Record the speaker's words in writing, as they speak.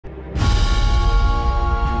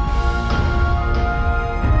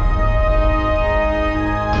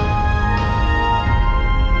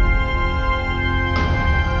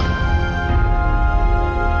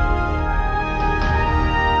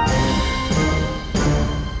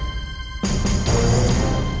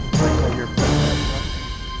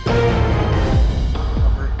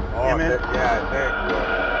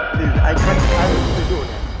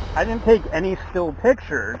can't take any still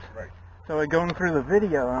pictures. Right. So I going through the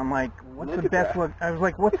video, and I'm like, what's the best look? I was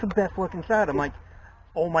like, what's the best looking shot? I'm like,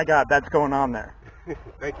 oh my God, that's going on there.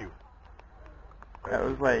 Thank you. I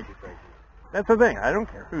was like, that's the thing. I don't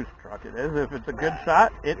care whose truck it is. If it's a good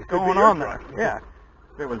shot, it's going on there. Yeah.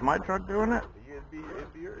 If it was my truck doing it, it'd be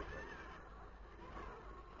yours.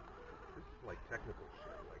 This is like technical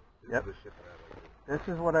shit. Like, this yep. is the shit that I like.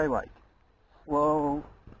 This is what I like. Slow,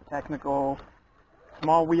 technical,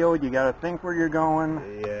 small wheel. You got to think where you're going.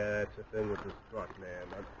 Yeah, that's the thing with this truck,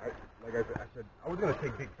 man. Like I said, I was gonna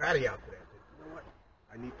take Big Fatty out today. I said, you know what?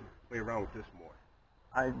 I need to play around with this more.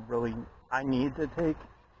 I need to take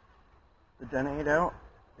the Gen 8 out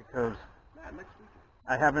because Next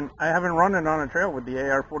weekend. I haven't run it on a trail with the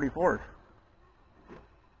AR-44s.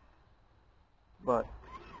 But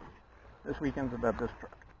this weekend's about this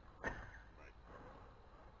truck.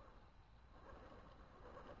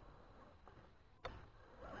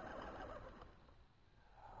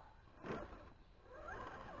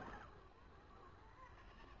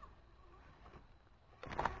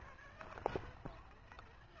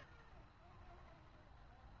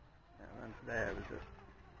 Today I was just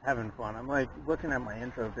having fun. I'm like looking at my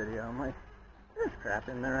intro video. I'm like, there's crap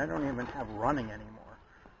in there I don't even have running anymore.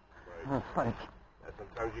 Right. It's like, yeah,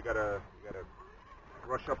 sometimes you gotta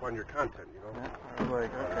brush up on your content, you know. Yeah, I was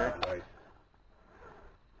like, okay. Nice.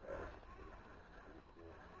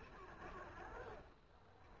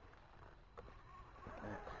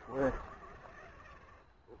 Slick.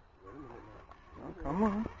 Oh, come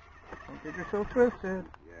on. Don't get yourself twisted.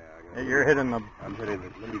 Yeah, you're hitting the... I'm hitting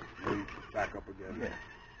it. Let me back up again. Yeah.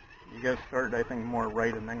 You guys start, I think, more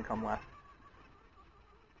right and then come left.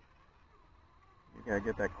 You gotta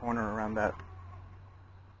get that corner around that.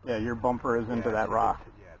 Yeah, your bumper is into that rock.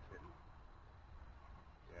 Yeah, it's hitting.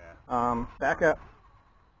 Yeah. Back up.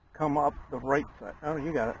 Come up the right side. Oh,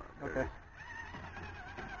 you got it. Okay.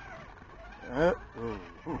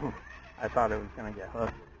 I thought it was gonna get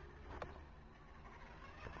hooked.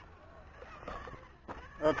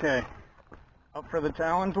 Okay. Up for the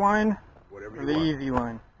challenge line? Whatever or you the want. easy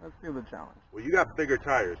line? Let's do the challenge. Well, you got bigger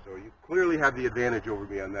tires, so you clearly have the advantage over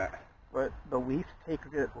me on that. But the Leafs take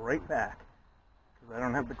it right back. Because I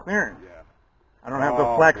don't have the clearance. Yeah. I don't have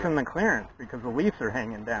the flex in the clearance because the Leafs are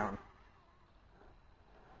hanging down.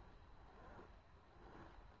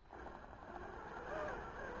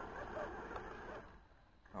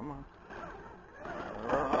 Come on.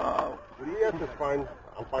 Oh. With ES is fine.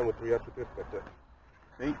 I'm fine with 3S with this. That's it.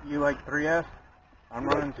 See, you like 3S? I'm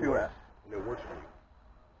running 2S. And it works for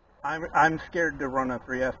you. I'm scared to run a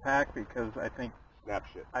 3S pack because I think Snap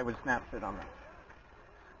shit. I would snap shit on it.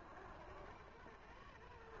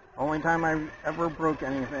 Only time I ever broke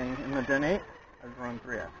anything in the Gen 8, I was running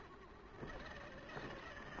 3S.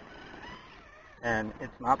 And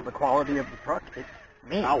it's not the quality of the truck, it's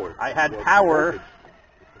me. Power. I had power.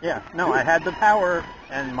 Yeah, no, I had the power,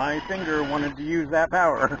 and my finger wanted to use that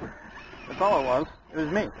power. That's all it was. It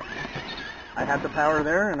was me. I had the power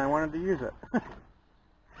there, and I wanted to use it.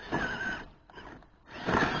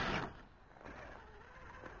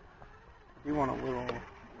 You want a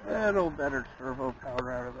little better servo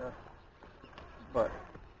power out of this. But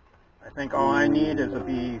I think all I need is a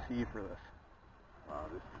BEC for this.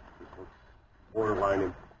 This looks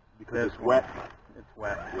borderline because This it's one. wet. It's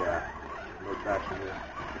wet. Yeah. No traction here.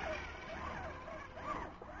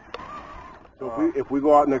 So if we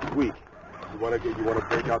go out next week, you want to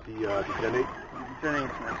break out the Gen 8? Gen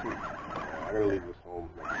 8's next week. Yeah, I'm gonna leave this home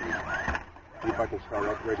next week. See if I can start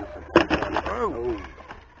upgrading some. Oh.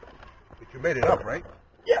 But you made it up, right?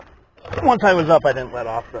 Yeah. Once I was up, I didn't let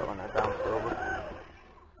off though, and I bounced over.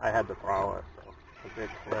 I had to throttle it, so it's a big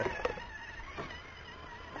split.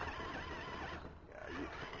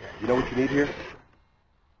 You know what you need here?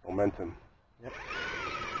 Momentum. Yep.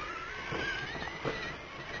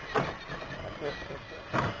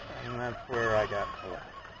 And that's where I got split.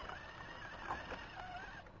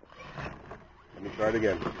 Let me try it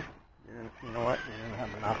again. You know what? You didn't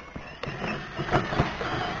have enough.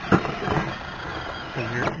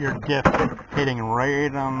 Because your diff is hitting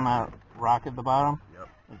right on that rock at the bottom. Yep.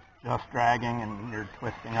 It's just dragging and you're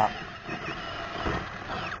twisting up.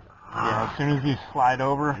 Yeah, as soon as you slide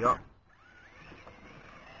over. Yep.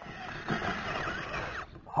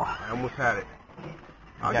 I almost had it.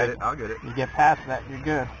 I'll get it. You get past that, you're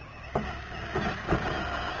good.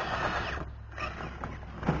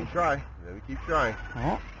 Let me try. Let me keep trying.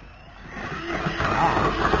 Yeah.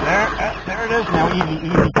 There it is. Now easy.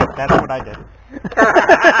 That's what I did.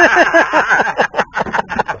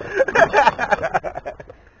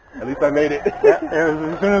 At least I made it. Yeah, it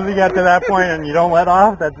was, as soon as you got to that point and you don't let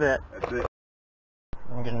off, that's it. That's it.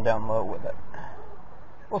 I'm getting down. down low with it.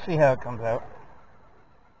 We'll see how it comes out.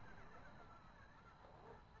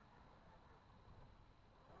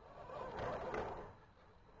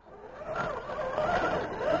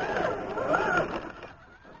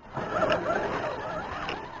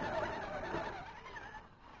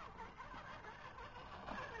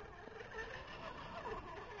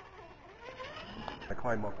 I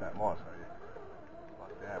climb up that moss, are you?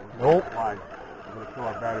 Like that. Nope. Why? We're gonna kill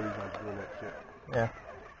our batteries like doing that shit. Yeah,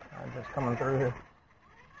 I'm just coming through here.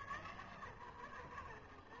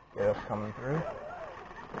 Get us coming through.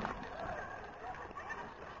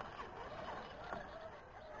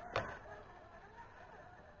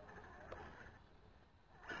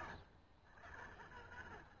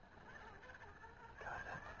 God,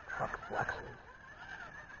 that truck flexes.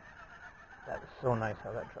 That is so nice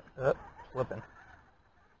how that truck, slipping.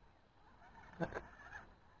 There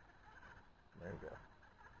you go.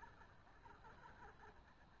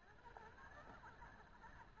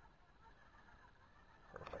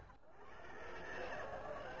 Perfect.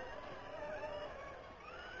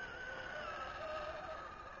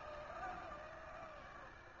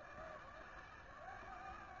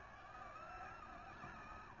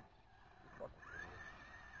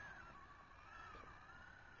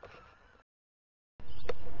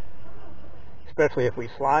 Especially if we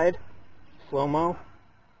slide, slow-mo.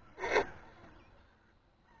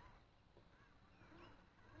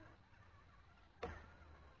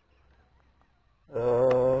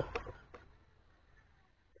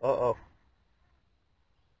 Uh-oh.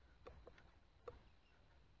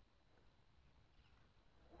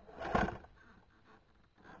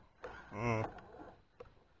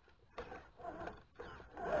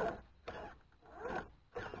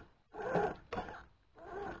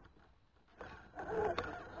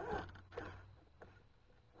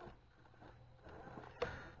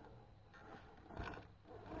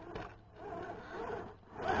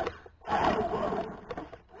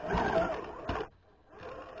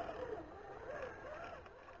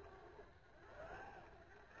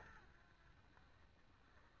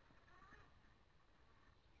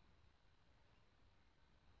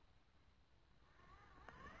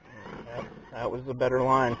 That was the better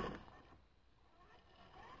line.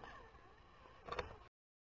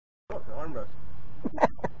 Oh, it's an armrest.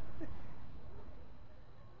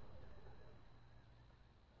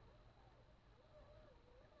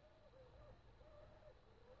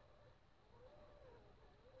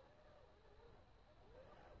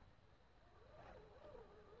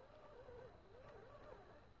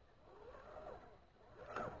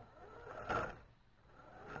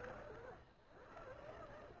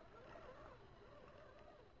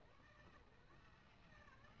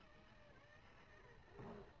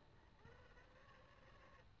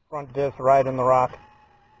 Front disc right in the rock.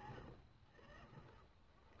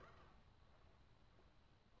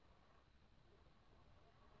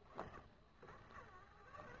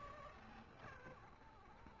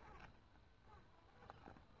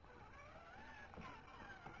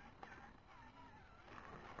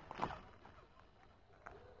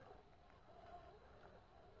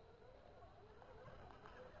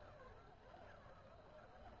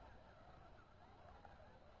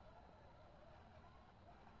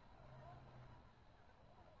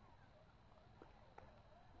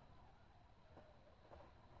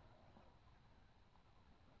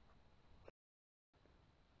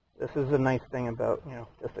 This is the nice thing about,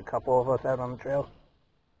 just a couple of us out on the trail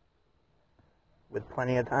with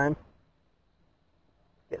plenty of time.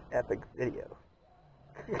 Get epic video.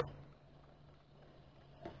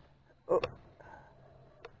 Oh.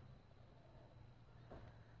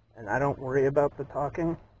 And I don't worry about the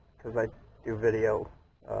talking because I do video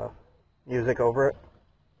music over it.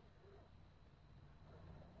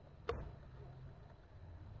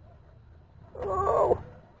 Oh.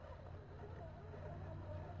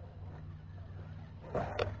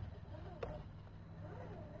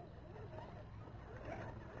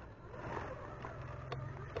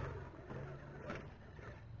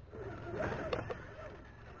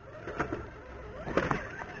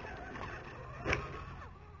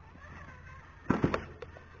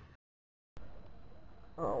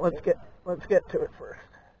 Oh, let's get to it first.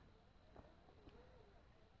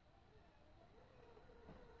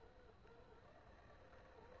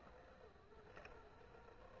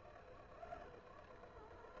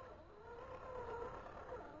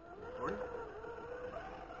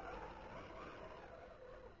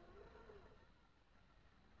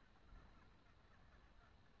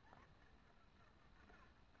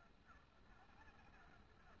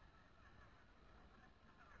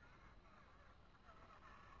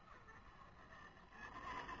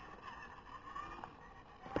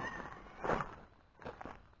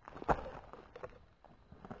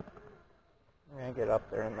 gonna get up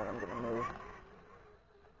there and then I'm gonna move.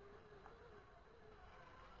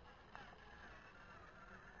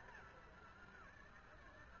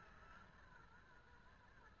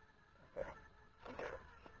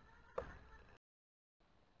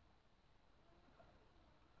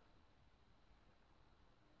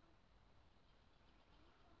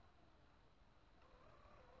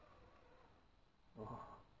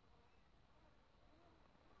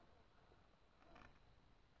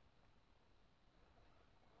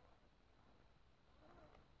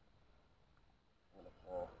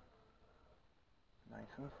 Oh. Nice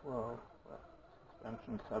and slow, let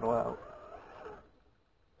suspension settle out.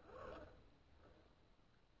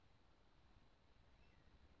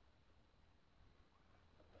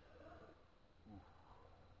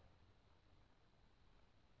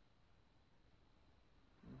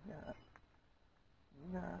 You got it. You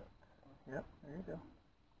got it. Yep, there you go.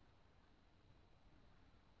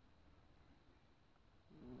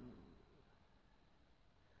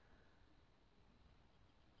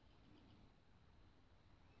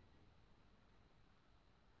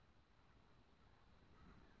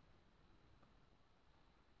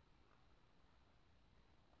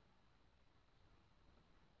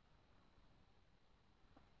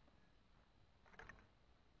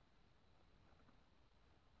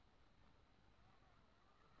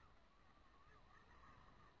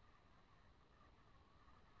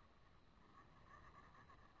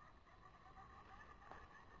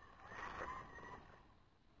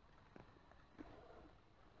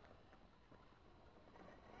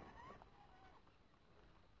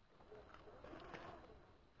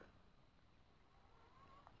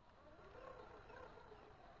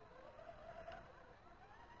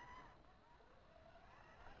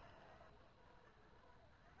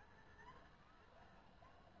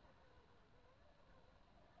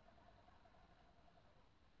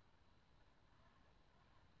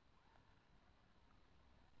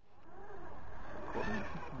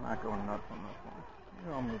 I'm not going nuts on this one.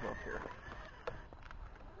 Maybe I'll move up here.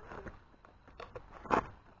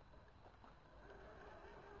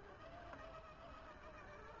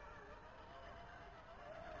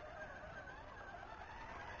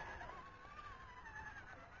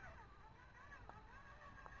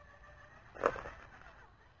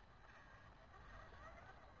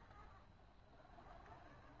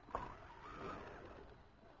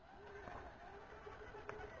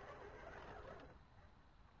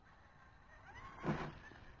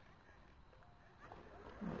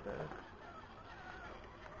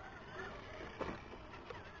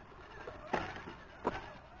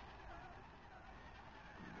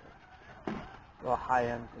 A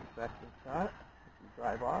high-end perspective shot. If you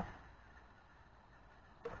drive off.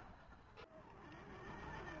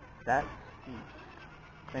 That's steep.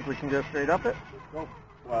 Think we can go straight up it? Let's go.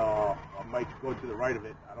 Well, I might go to the right of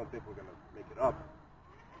it. I don't think we're gonna make it up.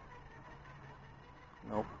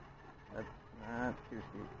 Nope. That's too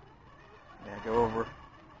steep. Yeah, go over.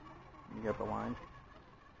 You got the line.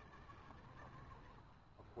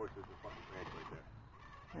 Of course, there's a fucking branch right there.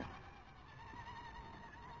 Yeah.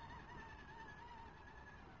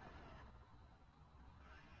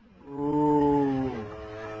 Ooh.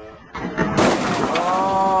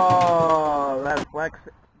 Oh, that flex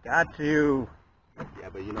got you. Yeah,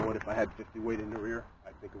 but you know what? If I had 50 weight in the rear,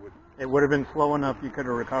 I think it would. It would have been slow enough you could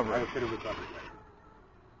have recovered. I could have recovered. Right.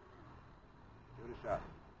 Give it a shot.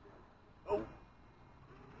 Oh.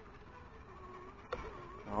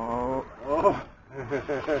 Oh. Oh.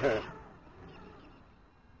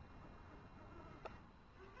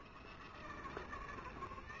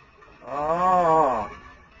 Oh. Oh.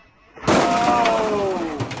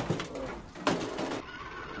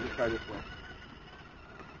 Let me try this way.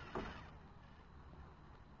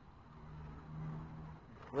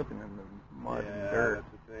 Slipping in the mud and Yeah, dirt.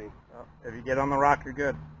 that's the thing. Oh, if you get on the rock, you're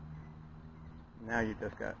good. Now you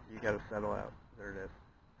got to settle out. There it is.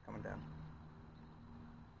 It's coming down.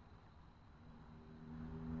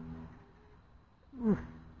 Oof.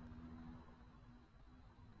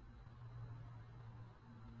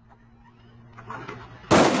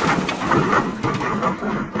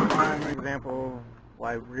 Prime example of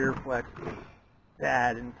why rear flex is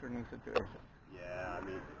bad in certain situations. Yeah, I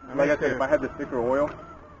mean, like I said, if I had the thicker oil,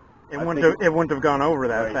 it wouldn't have gone over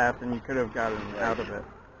that right. fast, and you could have gotten out of it.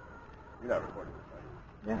 You're not recording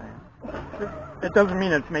this, right? Yeah. It doesn't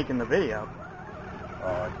mean it's making the video.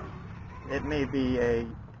 It may be a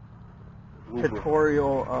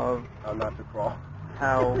tutorial of how not to crawl.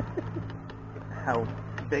 how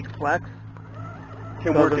big flex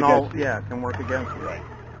Can work against you. Yeah, can work against you. Right.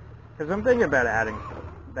 Because I'm thinking about adding stuff.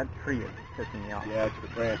 That tree is pissing me off. Yeah, it's the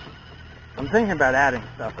branch. I'm thinking about adding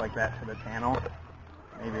stuff like that to the channel.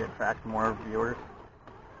 Maybe attract more viewers.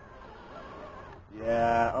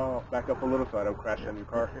 Yeah, oh, back up a little so I don't crash on your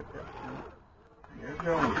car. You're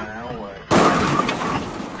going that way.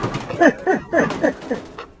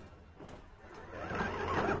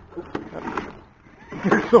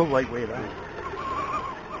 You're so lightweight, huh?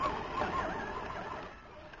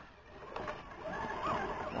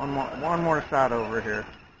 One more shot over here.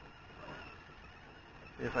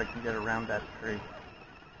 See if I can get around that tree.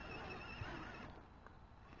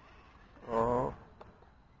 Oh.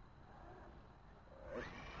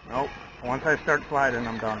 Nope. Once I start sliding,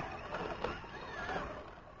 I'm done.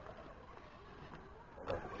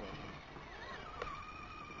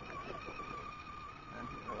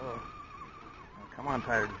 Oh. Come on,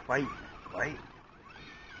 Tired. Fight. Fight.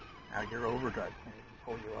 Now you're overdrive. Can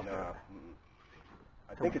pull you up? No.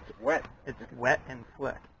 I think it's wet. It's wet and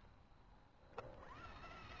slick.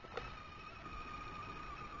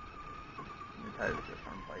 Your tires just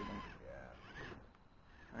aren't fighting.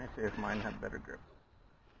 Yeah. Let me see if mine have better grip.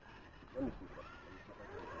 Let me see something.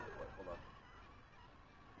 Hold on.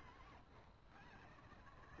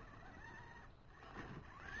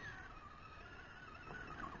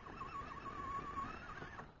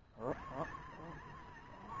 Oh.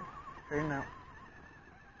 Straighten out.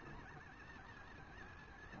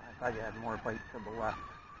 I thought you had more bite to the left.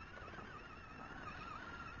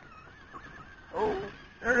 Oh,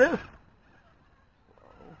 there it is.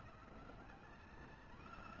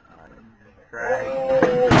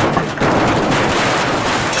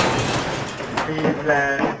 See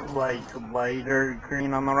that like lighter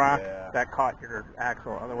green on the rock? Yeah. That caught your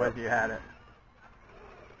axle, otherwise you had it.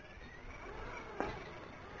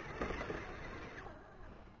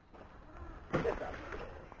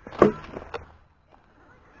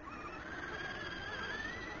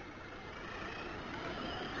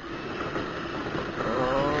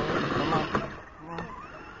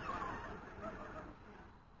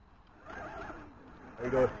 There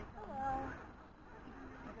you go. Hello.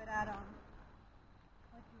 Good at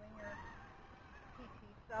like doing your PT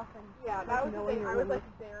stuff and yeah, that like, was the knowing thing. your I was limits.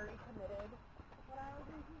 like very committed when I was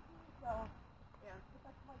in PT, so yeah. It's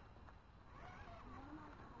like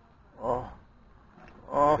Oh.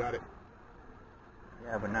 Oh. Got it.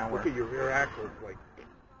 Yeah, but now Look we're... at your rear axle. It's like...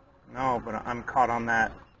 No, but I'm caught on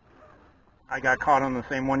that. I got caught on the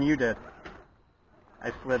same one you did.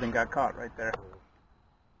 I slid and got caught right there.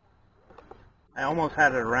 I almost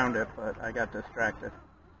had it around it, but I got distracted.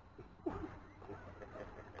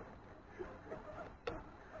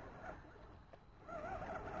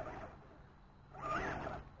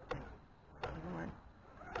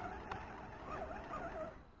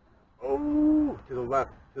 Oh, to the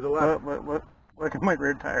left. To the left. Look at my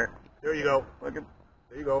rear tire. There you go. Look at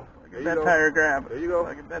There you go. Look There at you that go. tire grab. There you go.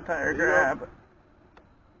 Look at that tire There you grab. go.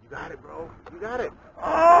 You got it, bro. You got it.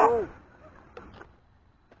 Oh!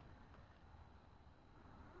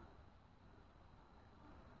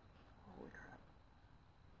 Holy crap.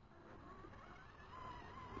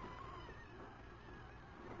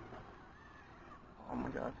 Oh my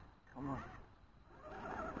god. Come on.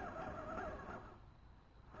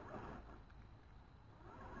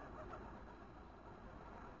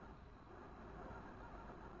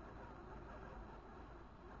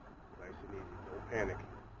 Nice and easy. No panic.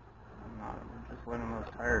 I'm not. I'm just letting those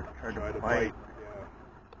tires try Try to to fight. fight. Yeah.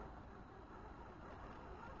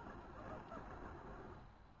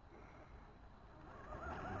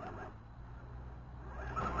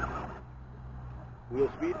 Wheel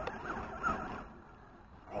speed.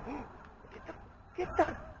 Oh, get the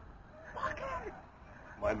fuck out.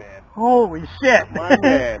 My man. Holy shit! My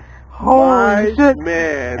man. Holy My shit!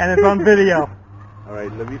 man. And it's on video. All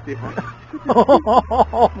right, let me see if I...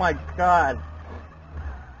 Oh my god.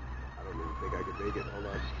 I don't even think I can make it. Hold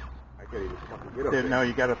on. I can't even fucking get up Didn't know there.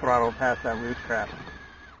 you gotta throttle past that loose crap.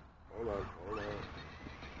 Hold on.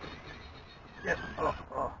 Yeah. Oh.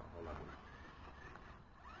 Hold on.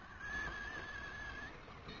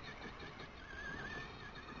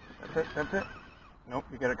 That's it. Nope,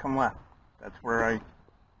 you gotta come left. That's where I...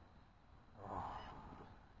 Oh,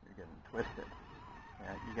 you're getting twisted.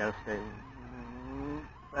 Yeah, you gotta stay...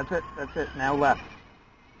 That's it. Now left.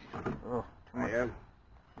 Oh, too much. I am.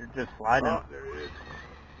 You're just sliding. Oh, there it is.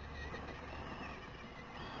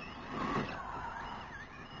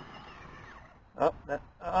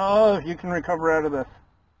 Oh, you can recover out of this.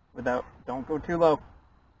 Without... Don't go too low.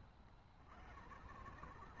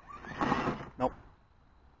 Nope.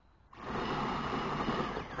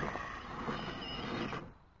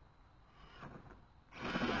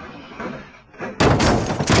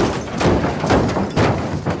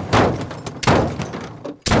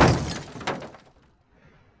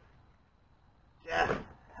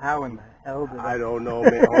 How in the hell did I don't know,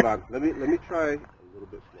 man. Hold on. Let me try a little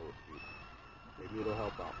bit slower speed. Maybe it'll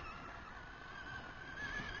help out.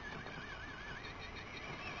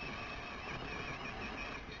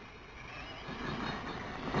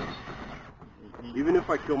 Even if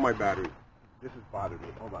I kill my battery, this is bothering me.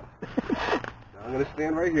 Hold on. Now I'm gonna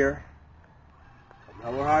stand right here.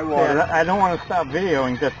 Now we're high water. Yeah, I don't want to stop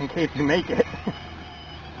videoing just in case you make it.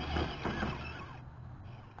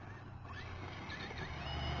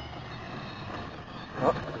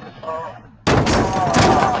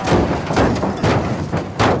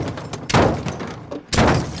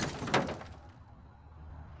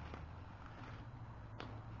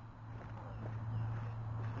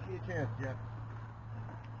 Give me a chance, Jeff.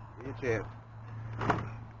 Give me a chance.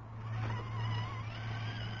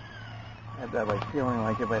 I had that feeling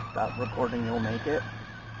like if I stop recording you'll make it,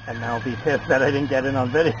 and now I'll be pissed that I didn't get it on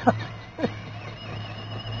video.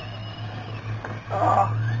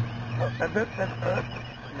 That's it.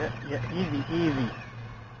 Yeah, easy.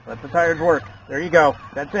 Let the tires work. There you go.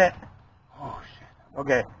 That's it. Oh shit.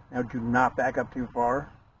 Okay, now do not back up too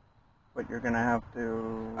far, but you're gonna have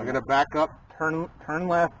to. I'm gonna back up. Turn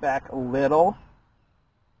left, back a little.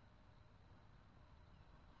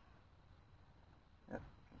 Yep,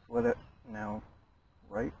 just let it now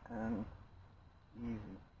right and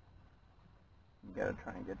easy. You gotta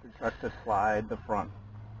try and get the truck to slide the front.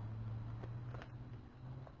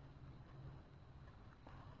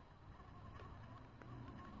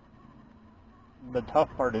 The tough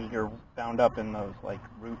part is you're bound up in those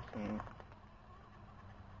roots and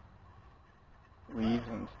leaves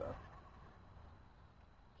and stuff.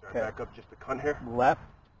 Should I back up just a cunt here? Left,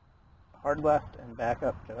 hard left, and back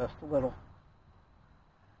up just a little.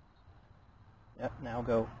 Yep, now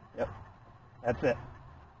go. Yep, that's it.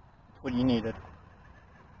 That's what you needed.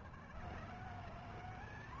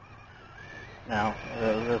 Now,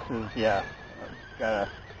 this is, gotta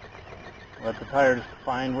let the tires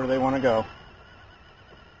find where they want to go.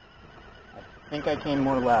 I think I came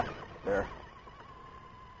more left there.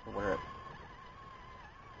 To where it...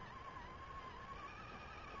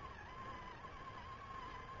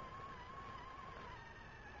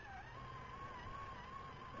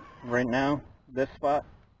 Right now, this spot,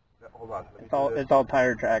 Hold on. it's all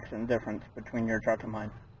tire tracks and difference between your truck and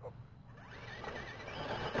mine.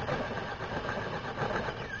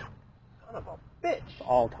 Son of a bitch. It's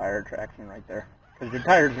all tire traction right there. Because your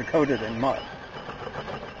tires are coated in mud.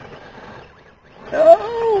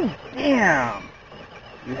 Oh, damn!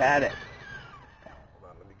 You had it.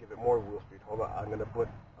 Hold on, let me give it more wheel speed. Hold on, I'm going to put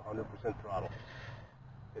 100% throttle.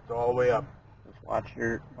 It's all the way up. Just watch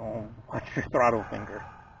your throttle finger.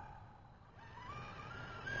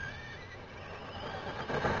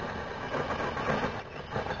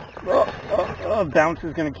 Oh, bounce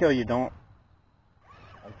is going to kill you. Don't.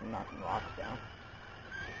 I'm knocking rocks down.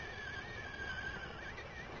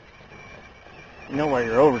 You know why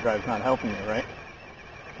your overdrive's not helping you, right?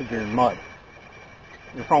 Because you're in mud.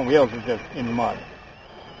 Your front wheels are just in mud.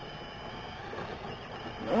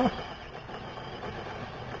 You're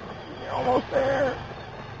almost there.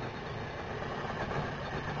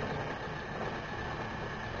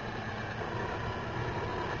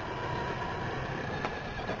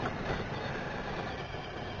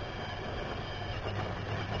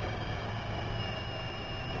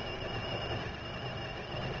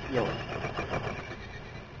 Feel it.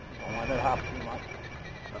 Don't let it hop too much.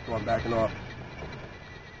 That's why I'm backing off.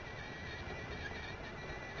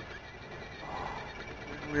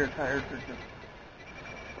 These rear tires are just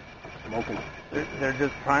Smoking. they're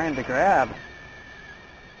just trying to grab.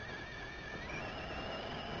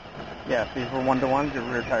 Yeah, if these were one-to-ones, your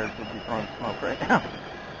rear tires would be throwing smoke right now.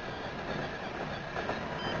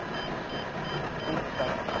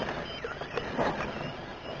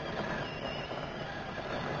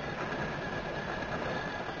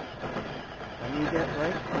 When you get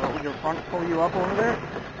right, will your front pull you up over there?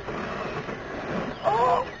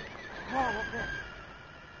 Oh! Okay.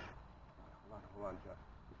 Hold on, Jeff.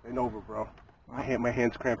 This ain't over, bro. My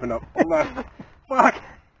hand's cramping up. Hold on. Fuck!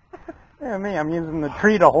 Yeah, me, I'm using the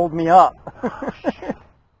tree to hold me up.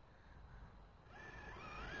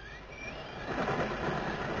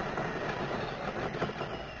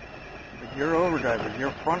 With your overdrivers,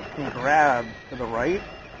 your front can grab to the right,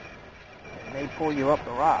 and they pull you up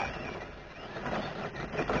the rock.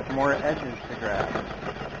 There's more edges to grab.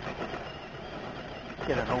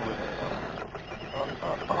 Get it over there.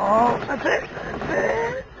 Oh, that's it! That's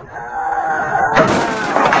it!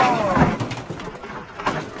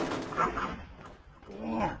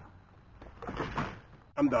 Damn.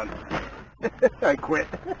 I'm done. I quit.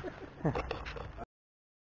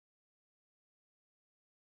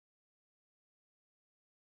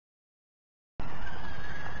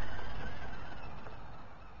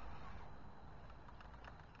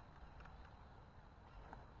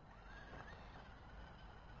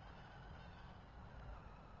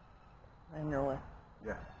 In your way.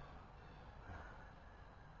 Yeah.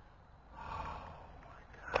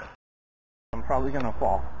 I'm probably gonna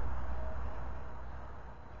fall.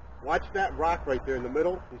 Watch that rock right there in the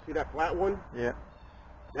middle. You see that flat one? Yeah.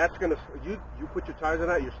 That's gonna. You put your tires on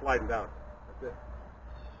that. You're sliding down. That's it.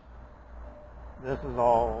 This is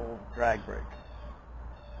all drag brake.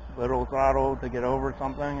 Little throttle to get over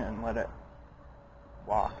something and let it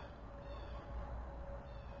walk.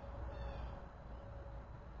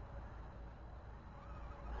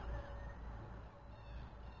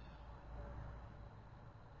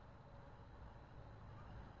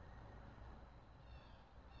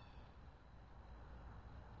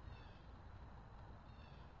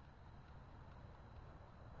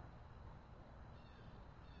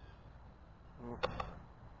 Oof,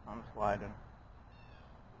 I'm sliding.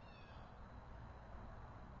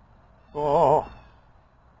 Oh!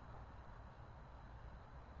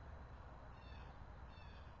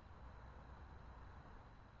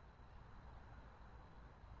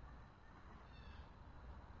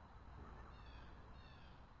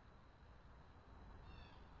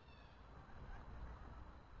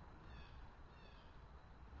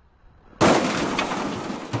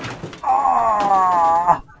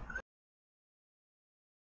 Ah!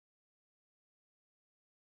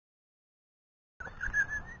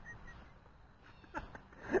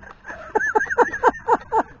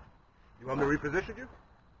 You want me to reposition you?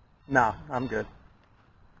 No, I'm good.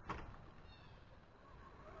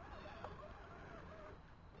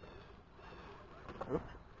 Oops.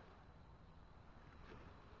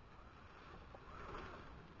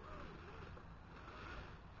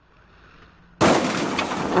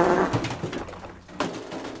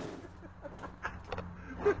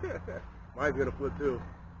 Mine's gonna flip too.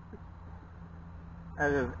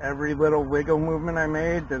 That is every little wiggle movement I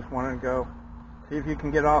made, just wanted to go, see if you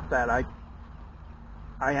can get off that. I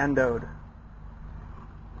endoed.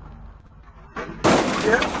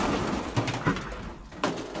 Yep.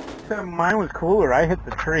 Mine was cooler. I hit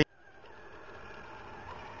the tree.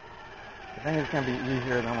 I think it's going to be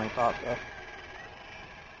easier than we thought, though.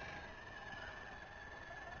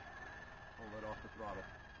 I'll let off the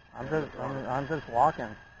throttle. I'm just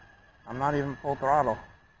walking. I'm not even full throttle.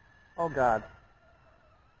 Oh, God.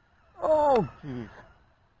 Oh, jeez.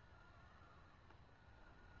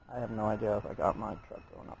 I have no idea if I got my truck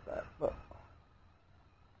going up that, but...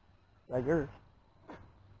 Is that yours?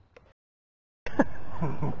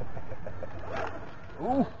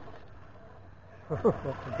 Ooh! That's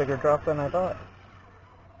a bigger drop than I thought.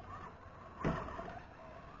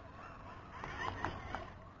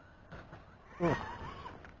 Ooh.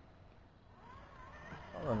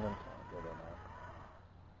 That one didn't sound good on that.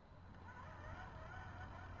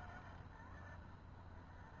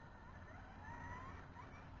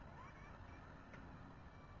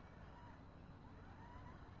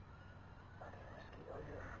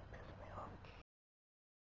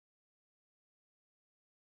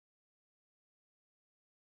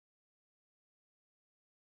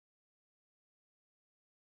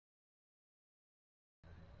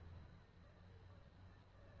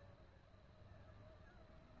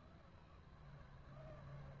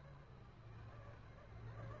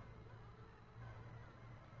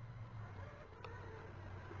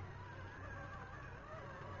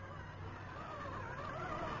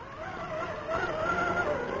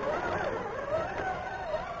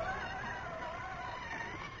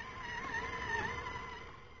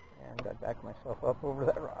 And I backed myself up over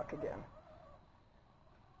that rock again.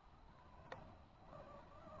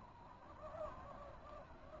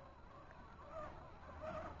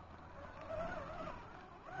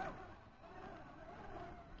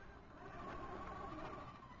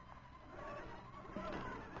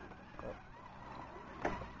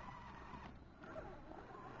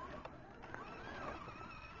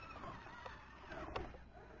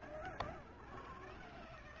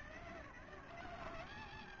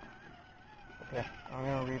 Okay, I'm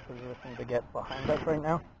going to reposition to get behind us right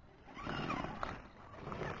now.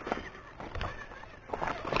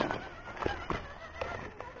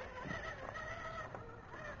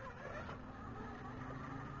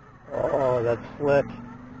 Oh, that's slick.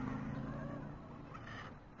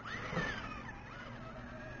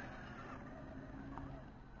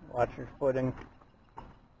 Watch your footing.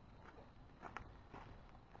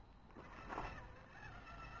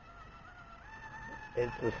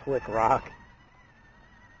 It's a slick rock.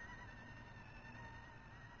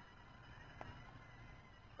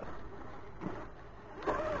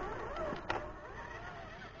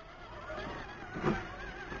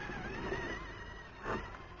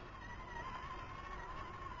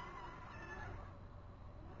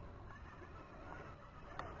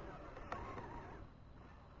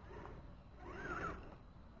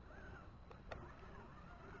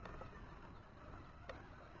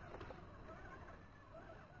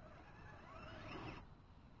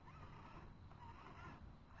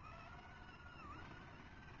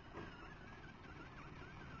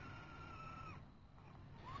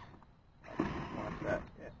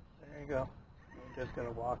 go. You just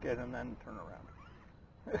gotta walk it and then turn around.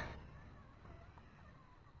 I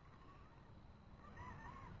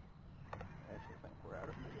actually think we're out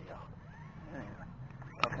of video. Anyway.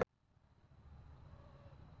 Okay.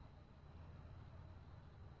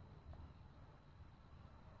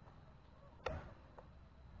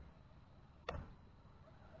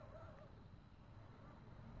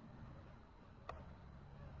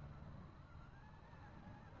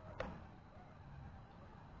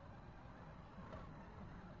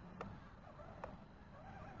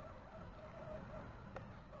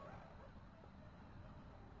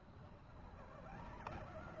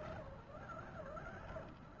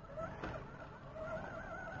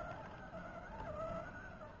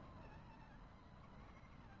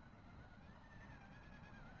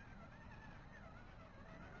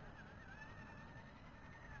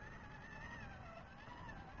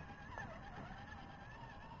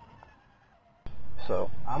 So,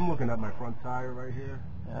 I'm looking at my front tire right here.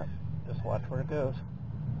 yeah, just watch where it goes.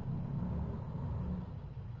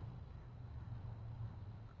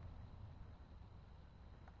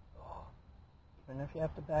 Even if you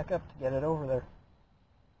have to back up to get it over there.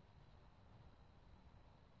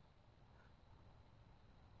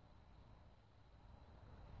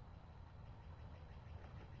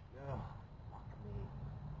 Yeah. Fuck me.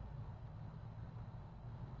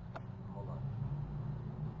 Hold on.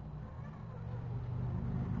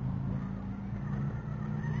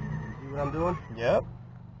 See what I'm doing? Yep.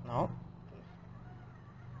 No.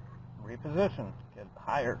 Just reposition. Get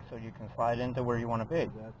higher so you can slide into where you want to be.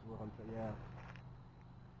 That's what I'm saying, yeah.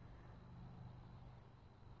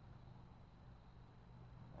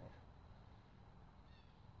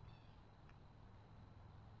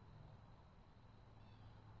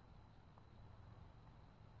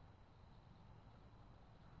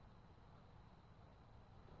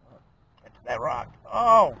 Get to that rock.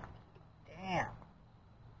 Oh! Damn.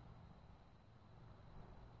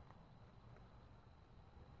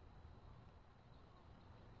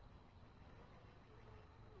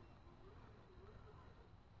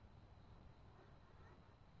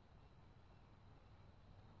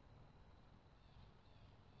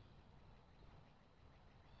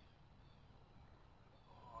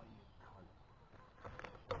 Oh, you cunt.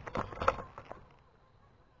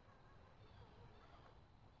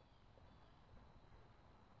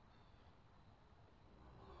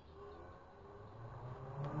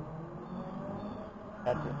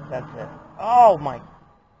 That's it. That's it. Oh my.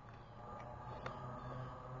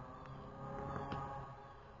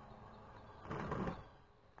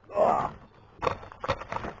 Ugh.